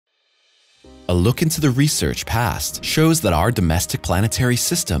A look into the research past shows that our domestic planetary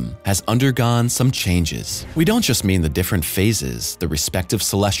system has undergone some changes. We don't just mean the different phases the respective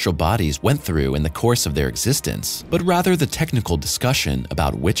celestial bodies went through in the course of their existence, but rather the technical discussion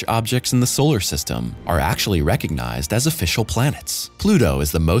about which objects in the solar system are actually recognized as official planets. Pluto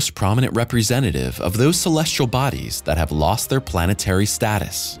is the most prominent representative of those celestial bodies that have lost their planetary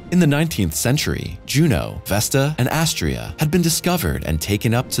status. In the 19th century, Juno, Vesta and Astrea had been discovered and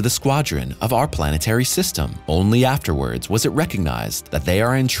taken up to the squadron of our planetary system. Only afterwards was it recognized that they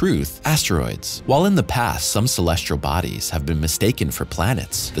are in truth asteroids. While in the past some celestial bodies have been mistaken for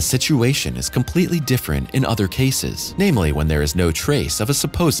planets, the situation is completely different in other cases, namely when there is no trace of a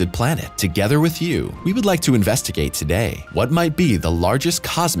supposed planet. Together with you, we would like to investigate today what might be the largest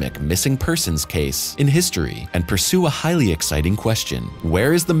cosmic missing persons case in history and pursue a highly exciting question.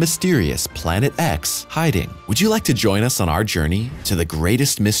 Where is the mysterious Planet X hiding? Would you like to join us on our journey to the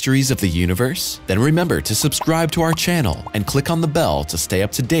greatest mysteries of the universe? Then remember to subscribe to our channel and click on the bell to stay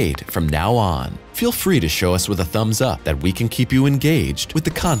up to date from now on. Feel free to show us with a thumbs up that we can keep you engaged with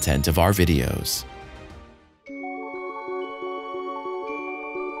the content of our videos.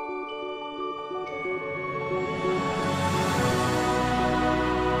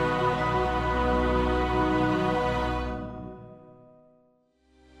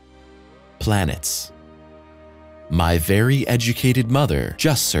 Planets. My very educated mother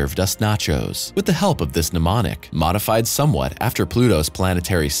just served us nachos. With the help of this mnemonic, modified somewhat after Pluto's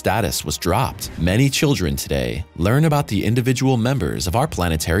planetary status was dropped, many children today learn about the individual members of our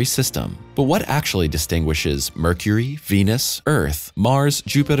planetary system. But what actually distinguishes Mercury, Venus, Earth, Mars,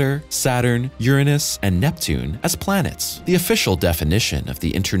 Jupiter, Saturn, Uranus, and Neptune as planets? The official definition of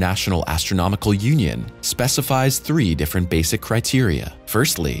the International Astronomical Union specifies 3 different basic criteria.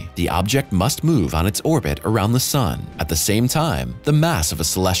 Firstly, the object must move on its orbit around the Sun. At the same time, the mass of a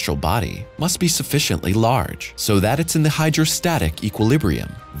celestial body must be sufficiently large so that it's in the hydrostatic equilibrium,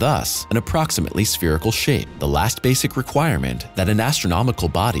 thus an approximately spherical shape. The last basic requirement that an astronomical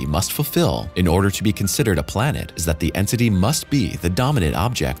body must fulfill in order to be considered a planet is that the entity must be the dominant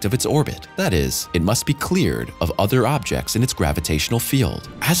object of its orbit. That is, it must be cleared of other objects in its gravitational field.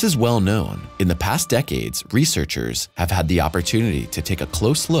 As is well known, in the past decades, researchers have had the opportunity to take a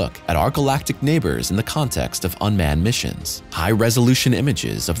close look at our galactic neighbors in the context of unmanned missions. High-resolution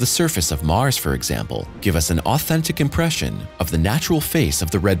images of the surface of Mars, for example, give us an authentic impression of the natural face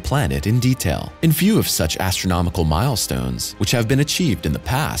of the red planet in detail. In view of such astronomical milestones, which have been achieved in the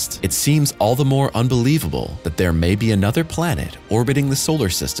past, it seems all the more unbelievable that there may be another planet orbiting the solar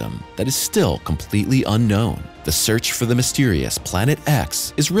system that is still completely unknown. The search for the mysterious Planet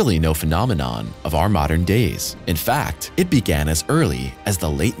X is really no phenomenon of our modern days. In fact, it began as early as the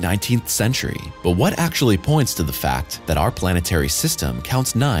late 19th century. But what actually points to the fact that our planetary system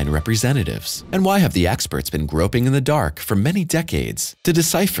counts 9 representatives? And why have the experts been groping in the dark for many decades to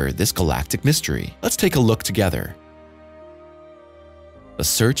decipher this galactic mystery? Let's take a look together. The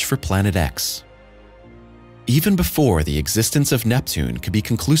search for Planet X. Even before the existence of Neptune could be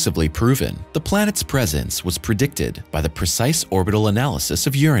conclusively proven, the planet's presence was predicted by the precise orbital analysis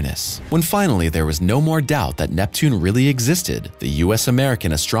of Uranus. When finally there was no more doubt that Neptune really existed, the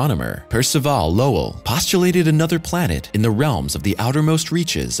US-American astronomer Percival Lowell postulated another planet in the realms of the outermost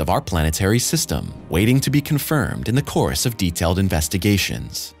reaches of our planetary system, waiting to be confirmed in the course of detailed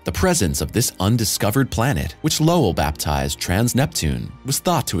investigations. The presence of this undiscovered planet, which Lowell baptized Trans-Neptune, was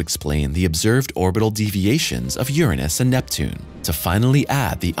thought to explain the observed orbital deviations of Uranus and Neptune. To finally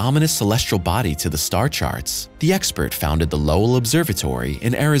add the ominous celestial body to the star charts, the expert founded the Lowell Observatory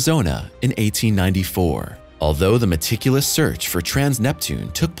in Arizona in 1894. Although the meticulous search for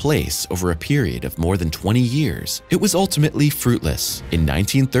Trans-Neptune took place over a period of more than 20 years, it was ultimately fruitless. In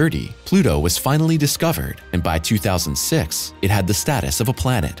 1930, Pluto was finally discovered, and by 2006, it had the status of a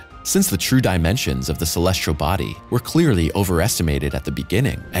planet. Since the true dimensions of the celestial body were clearly overestimated at the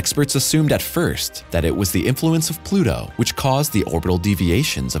beginning, experts assumed at first that it was the influence of Pluto which caused the orbital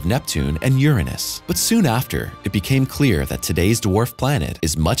deviations of Neptune and Uranus. But soon after, it became clear that today's dwarf planet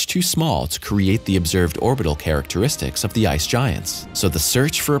is much too small to create the observed orbital characteristics of the ice giants. So the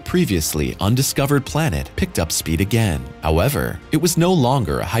search for a previously undiscovered planet picked up speed again. However, it was no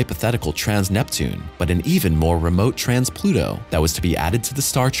longer a hypothetical trans-Neptune, but an even more remote trans-Pluto that was to be added to the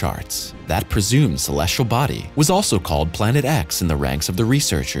star chart. That presumed celestial body was also called Planet X in the ranks of the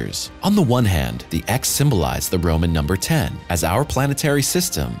researchers. On the one hand, the X symbolized the Roman number 10, as our planetary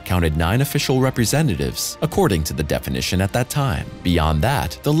system counted 9 official representatives according to the definition at that time. Beyond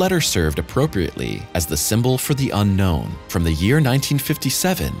that, the letter served appropriately as the symbol for the unknown. From the year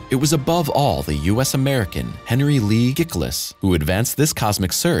 1957, it was above all the US-American Henry Lee Gickless who advanced this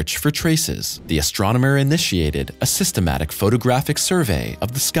cosmic search for traces. The astronomer initiated a systematic photographic survey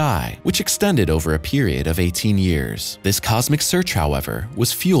of the sky, which extended over a period of 18 years. This cosmic search, however,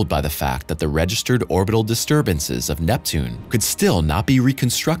 was fueled by the fact that the registered orbital disturbances of Neptune could still not be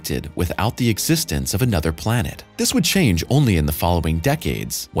reconstructed without the existence of another planet. This would change only in the following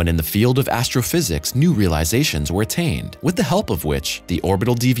decades, when in the field of astrophysics new realizations were attained, with the help of which the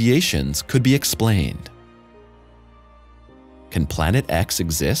orbital deviations could be explained. Can Planet X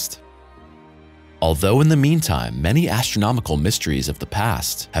exist? Although in the meantime many astronomical mysteries of the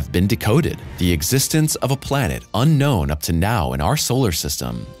past have been decoded, the existence of a planet unknown up to now in our solar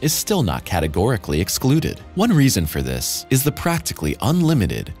system is still not categorically excluded. One reason for this is the practically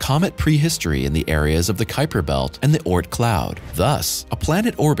unlimited comet prehistory in the areas of the Kuiper Belt and the Oort cloud. Thus, a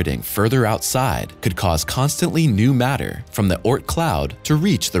planet orbiting further outside could cause constantly new matter from the Oort cloud to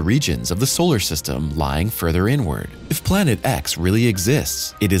reach the regions of the solar system lying further inward. If Planet X really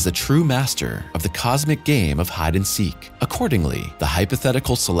exists, it is a true master of the cosmic game of hide-and-seek. Accordingly, the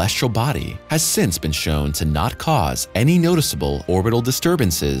hypothetical celestial body has since been shown to not cause any noticeable orbital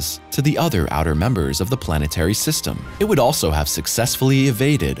disturbances to the other outer members of the planetary system. It would also have successfully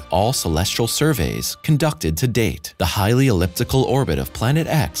evaded all celestial surveys conducted to date. The highly elliptical orbit of Planet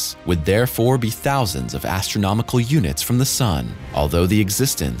X would therefore be thousands of astronomical units from the Sun. Although the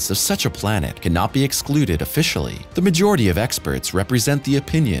existence of such a planet cannot be excluded officially, the majority of experts represent the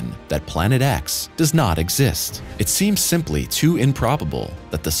opinion that Planet X does not exist. It seems simply too improbable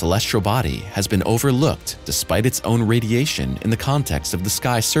that the celestial body has been overlooked despite its own radiation in the context of the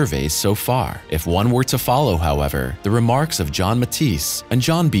sky surveys so far. If one were to follow, however, the remarks of John Matisse and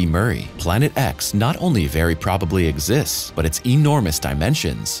John B. Murray, Planet X not only very probably exists, but its enormous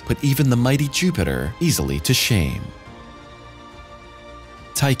dimensions put even the mighty Jupiter easily to shame.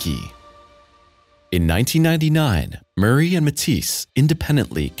 Taiki. In 1999, Murray and Matisse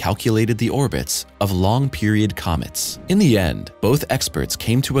independently calculated the orbits of long-period comets. In the end, both experts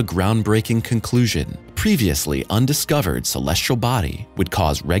came to a groundbreaking conclusion. Previously undiscovered celestial body would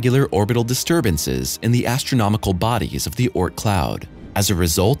cause regular orbital disturbances in the astronomical bodies of the Oort cloud. As a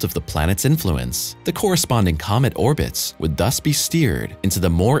result of the planet's influence, the corresponding comet orbits would thus be steered into the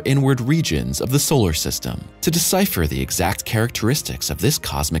more inward regions of the solar system. To decipher the exact characteristics of this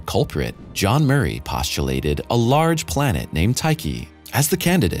cosmic culprit, John Murray postulated a large planet named Taiki as the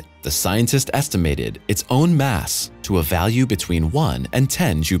candidate. The scientist estimated its own mass to a value between 1 and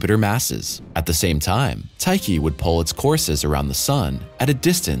 10 Jupiter masses. At the same time, Taiki would pull its courses around the Sun at a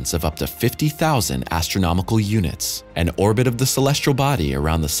distance of up to 50,000 astronomical units. An orbit of the celestial body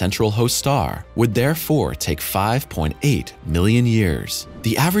around the central host star would therefore take 5.8 million years.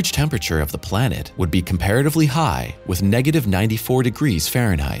 The average temperature of the planet would be comparatively high, with -94 degrees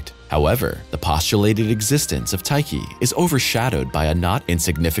Fahrenheit. However, the postulated existence of Taiki is overshadowed by a not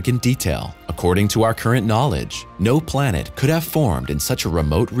insignificant detail. According to our current knowledge, no planet could have formed in such a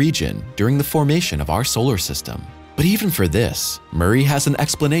remote region during the formation of our solar system. But even for this, Murray has an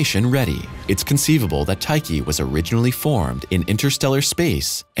explanation ready. It's conceivable that Taiki was originally formed in interstellar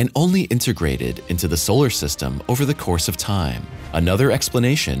space and only integrated into the solar system over the course of time. Another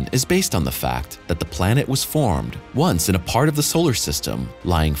explanation is based on the fact that the planet was formed once in a part of the solar system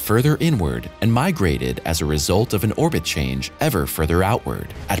lying further inward and migrated as a result of an orbit change ever further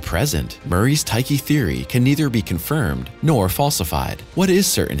outward. At present, Murray's Taiki theory can neither be confirmed nor falsified. What is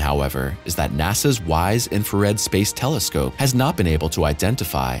certain, however, is that NASA's WISE infrared space telescope has not been able to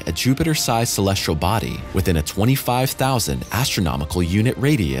identify a Jupiter-sized celestial body within a 25,000 astronomical unit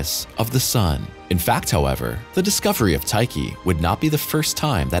radius of the Sun. In fact, however, the discovery of Taiki would not be the first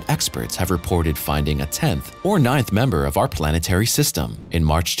time that experts have reported finding a 10th or 9th member of our planetary system. In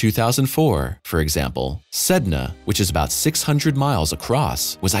March 2004, for example, Sedna, which is about 600 miles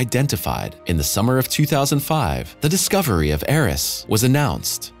across, was identified. In the summer of 2005, the discovery of Eris was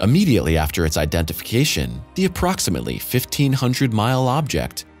announced. Immediately after its identification, the approximately 1,500-mile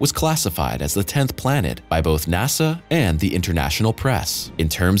object was classified as the 10th planet by both NASA and the international press. In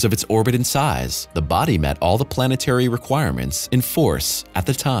terms of its orbit and size, the body met all the planetary requirements in force at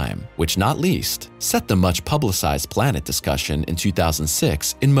the time, which not least set the much publicized planet discussion in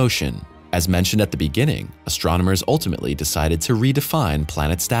 2006 in motion. As mentioned at the beginning, astronomers ultimately decided to redefine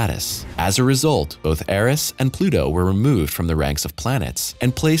planet status. As a result, both Eris and Pluto were removed from the ranks of planets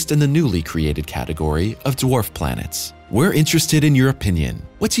and placed in the newly created category of dwarf planets. We're interested in your opinion.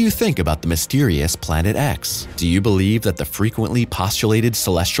 What do you think about the mysterious Planet X? Do you believe that the frequently postulated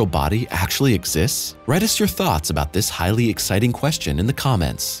celestial body actually exists? Write us your thoughts about this highly exciting question in the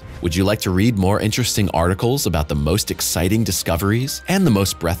comments. Would you like to read more interesting articles about the most exciting discoveries and the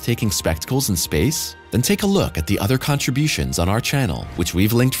most breathtaking spectacles in space? Then take a look at the other contributions on our channel, which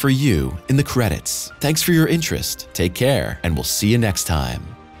we've linked for you in the credits. Thanks for your interest, take care, and we'll see you next time.